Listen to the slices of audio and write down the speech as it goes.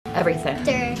everything.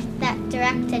 That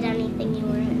directed anything you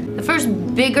were in? The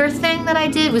first bigger thing that I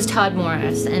did was Todd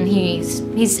Morris, and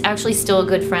he's actually still a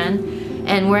good friend,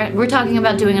 and we're talking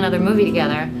about doing another movie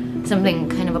together, something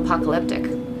kind of apocalyptic.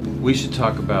 We should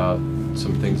talk about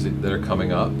some things that are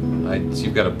coming up. So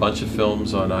you've got a bunch of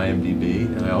films on IMDb,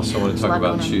 and I also want to talk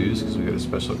about Choose, because we've got a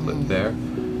special clip there.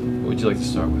 What would you like to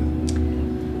start with?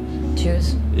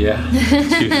 Choose? Yeah,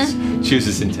 Choose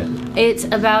is intense. It's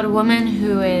about a woman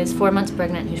who is 4 months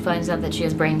pregnant who finds out that she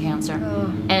has brain cancer.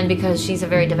 Oh. And because she's a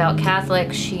very devout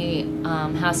Catholic, she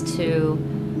has to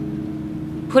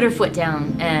put her foot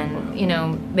down and, you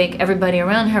know, make everybody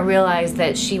around her realize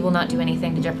that she will not do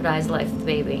anything to jeopardize the life of the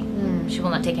baby. She will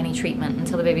not take any treatment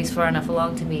until the baby's far enough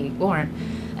along to be born.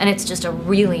 And it's just a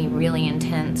really, really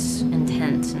intense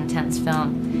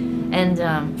film.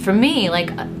 And for me,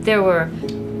 like, there were,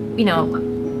 you know,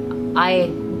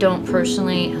 I don't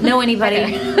personally know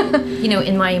anybody, you know,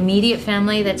 in my immediate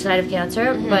family that's died of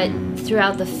cancer, but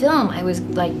throughout the film, I was,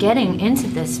 like, getting into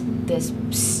this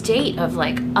state of,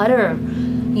 like, utter,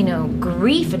 you know,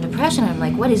 grief and depression. I'm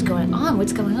like, what is going on?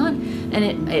 What's going on?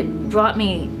 And it brought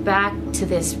me back to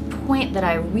this point that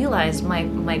I realized my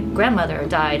grandmother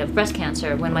died of breast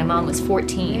cancer when my mom was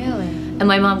 14. Really? And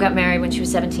my mom got married when she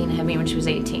was 17 and had me when she was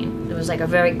 18. It was like a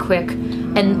very quick,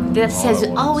 and this has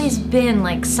always been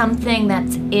like something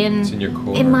that's in your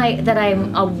core. that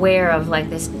I'm aware of, like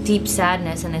this deep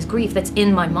sadness and this grief that's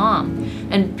in my mom.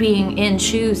 And being in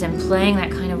Choose and playing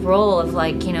that kind of role of,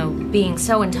 like, you know, being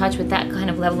so in touch with that kind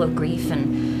of level of grief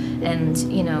and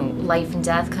you know, life and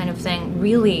death kind of thing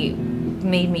really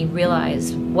made me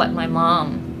realize what my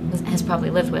mom has probably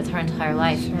lived with her entire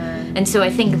life. Sure. And so I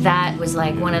think that was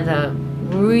like one of the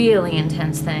really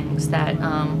intense things that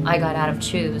I got out of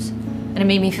Choose. And it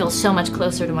made me feel so much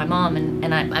closer to my mom,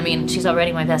 and I mean, she's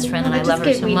already my best friend, and I love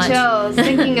her so much. That just gave me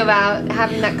chills thinking about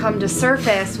having that come to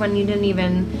surface when you didn't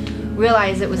even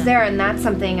realize it was there, and that's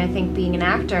something I think being an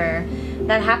actor,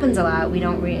 that happens a lot. We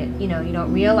don't you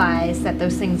don't realize that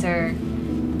those things are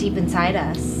deep inside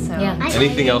us. So. Yeah.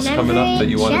 Anything else coming up that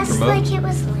you want to promote? Like it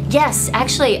was like Yes,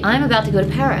 actually, I'm about to go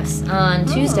to Paris on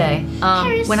Tuesday.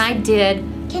 Paris. When I did...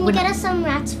 Can you get us some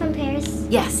rats from Paris?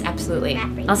 Yes, absolutely. Rat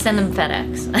rings. I'll send them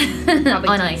FedEx. Probably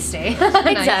on to ice. stay.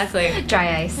 Exactly.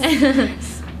 Dry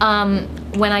ice.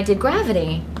 When I did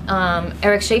Gravity,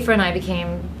 Eric Schaefer and I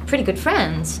became pretty good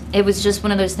friends. It was just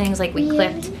one of those things, like, we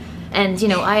clicked. And, you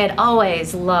know, I had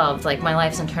always loved, like, My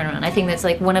Life's in Turnaround. I think that's,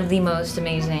 like, one of the most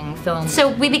amazing films. So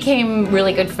we became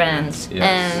really good friends.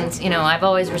 Yes. And, you know, I've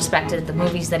always respected the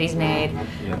movies that he's made.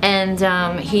 Yeah. And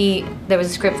there was a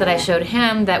script that I showed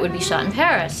him that would be shot in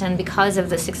Paris. And because of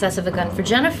the success of A Gun for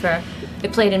Jennifer,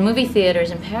 it played in movie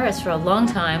theaters in Paris for a long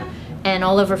time and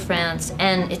all over France.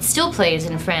 And it still plays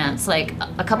in France, like,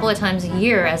 a couple of times a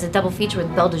year as a double feature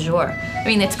with Belle de Jour. I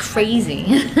mean, it's crazy.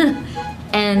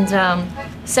 And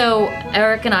so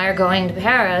Eric and I are going to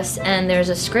Paris, and there's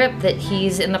a script that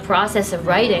he's in the process of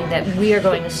writing that we are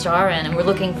going to star in, and we're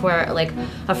looking for, like,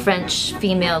 a French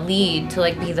female lead to,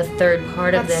 like, be the third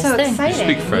part of this That's so thing. exciting.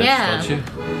 You speak French, Yeah. don't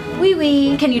you? Oui,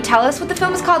 oui. Can you tell us what the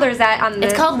film is called, or is that on the...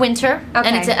 It's called Winter, Okay.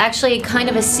 and it's actually kind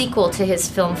of a sequel to his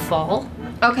film Fall.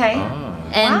 Okay. Ah.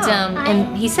 And Wow.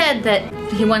 and he said that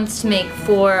he wants to make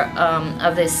 4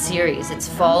 of this series. It's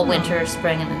fall, winter,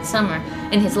 spring, and then summer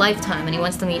in his lifetime, and he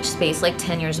wants them each spaced like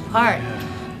 10 years apart.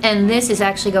 And this is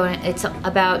actually it's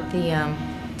about the,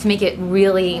 to make it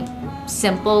really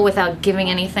simple without giving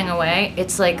anything away,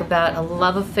 it's like about a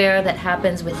love affair that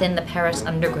happens within the Paris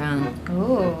underground.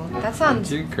 Ooh, that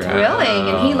sounds Underground. thrilling,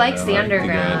 and he likes I the like the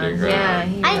underground. underground. Yeah,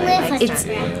 he I really live likes It's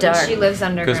that. dark. She lives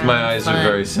underground. Because my eyes are Fun.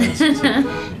 very sensitive.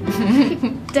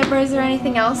 Deborah, is there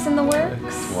anything else in the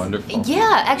works? Wonderful.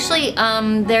 Yeah, actually,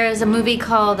 there's a movie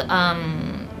called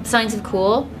Signs of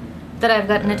Cool that I've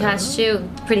gotten attached to.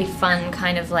 Pretty fun,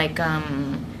 kind of like,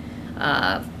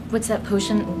 what's that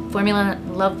potion? Formula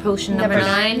Love Potion number Number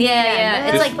 9? nine? Yeah, Yeah, yeah.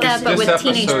 It's this- like that, but This with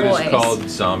teenage episode boys. is called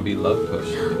Zombie Love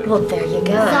Potion. Well, there you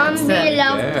go. Zombie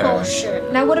love Yeah.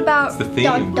 potion. Now, what about It's the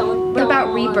theme. what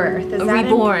about Rebirth? Is that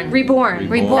Reborn. Reborn.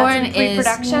 Reborn That's in is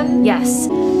pre-production? Yes,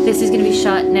 this is going to be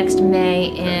shot next May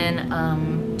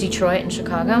in Detroit and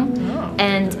Chicago,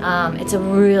 and it's a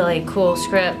really cool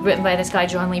script written by this guy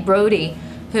John Lee Brody,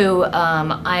 who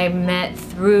I met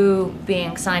through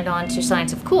being signed on to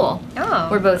Science of Cool. Oh.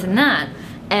 We're both in that.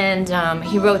 And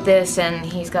he wrote this, and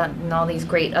he's gotten all these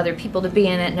great other people to be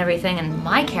in it and everything. And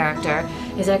my character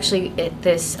He's actually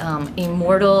this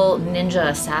immortal ninja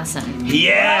assassin.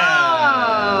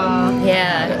 Yeah!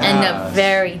 Yeah, and a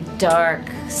very dark,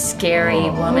 scary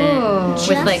woman with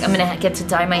like, I'm gonna get to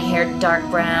dye my hair dark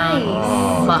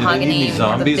brown, mahogany. Do they need any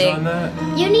zombies big, on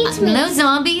that? You need to make no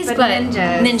zombies, but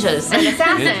ninjas. and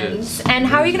assassins. And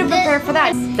how are you gonna prepare for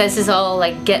that? This is all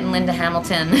like getting Linda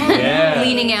Hamilton, Yeah.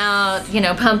 leaning out, you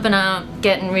know, pumping up,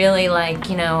 getting really like,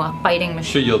 you know, a fighting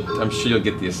machine. I'm sure you'll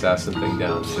get the assassin thing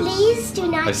down. 'Cause Please do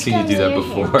not I've seen you do that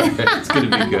before. It's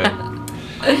gonna be good.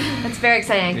 That's very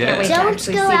exciting. I can't wait to Don't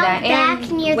actually go see out that. back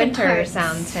And near the winter parks.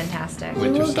 sounds fantastic. You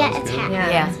Winter will get sounds good. attacked.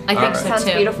 Yeah, I think Alright. so Sounds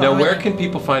too. beautiful. Now, where can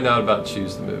people find out about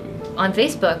Choose the Movie? On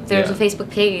Facebook, there's Yeah. a Facebook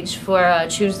page for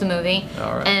Choose the Movie,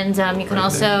 All right. and you can Right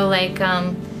also Like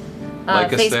us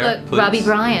Facebook there, please. Robbie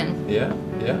Bryan, Yeah,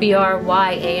 yeah.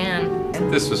 Bryan.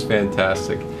 This was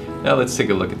fantastic. Now let's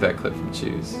take a look at that clip from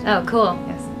Choose. Oh, cool.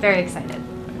 Yes, very excited.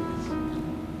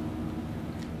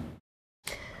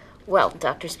 Well,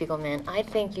 Dr. Spiegelman, I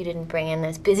think you didn't bring in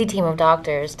this busy team of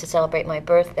doctors to celebrate my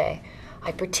birthday.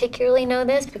 I particularly know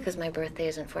this because my birthday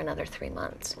isn't for another 3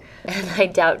 months. And I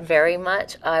doubt very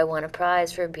much I won a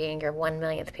prize for being your 1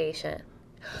 millionth patient.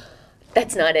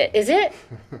 That's not it, is it?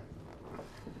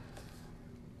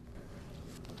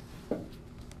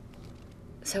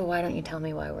 So why don't you tell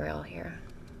me why we're all here?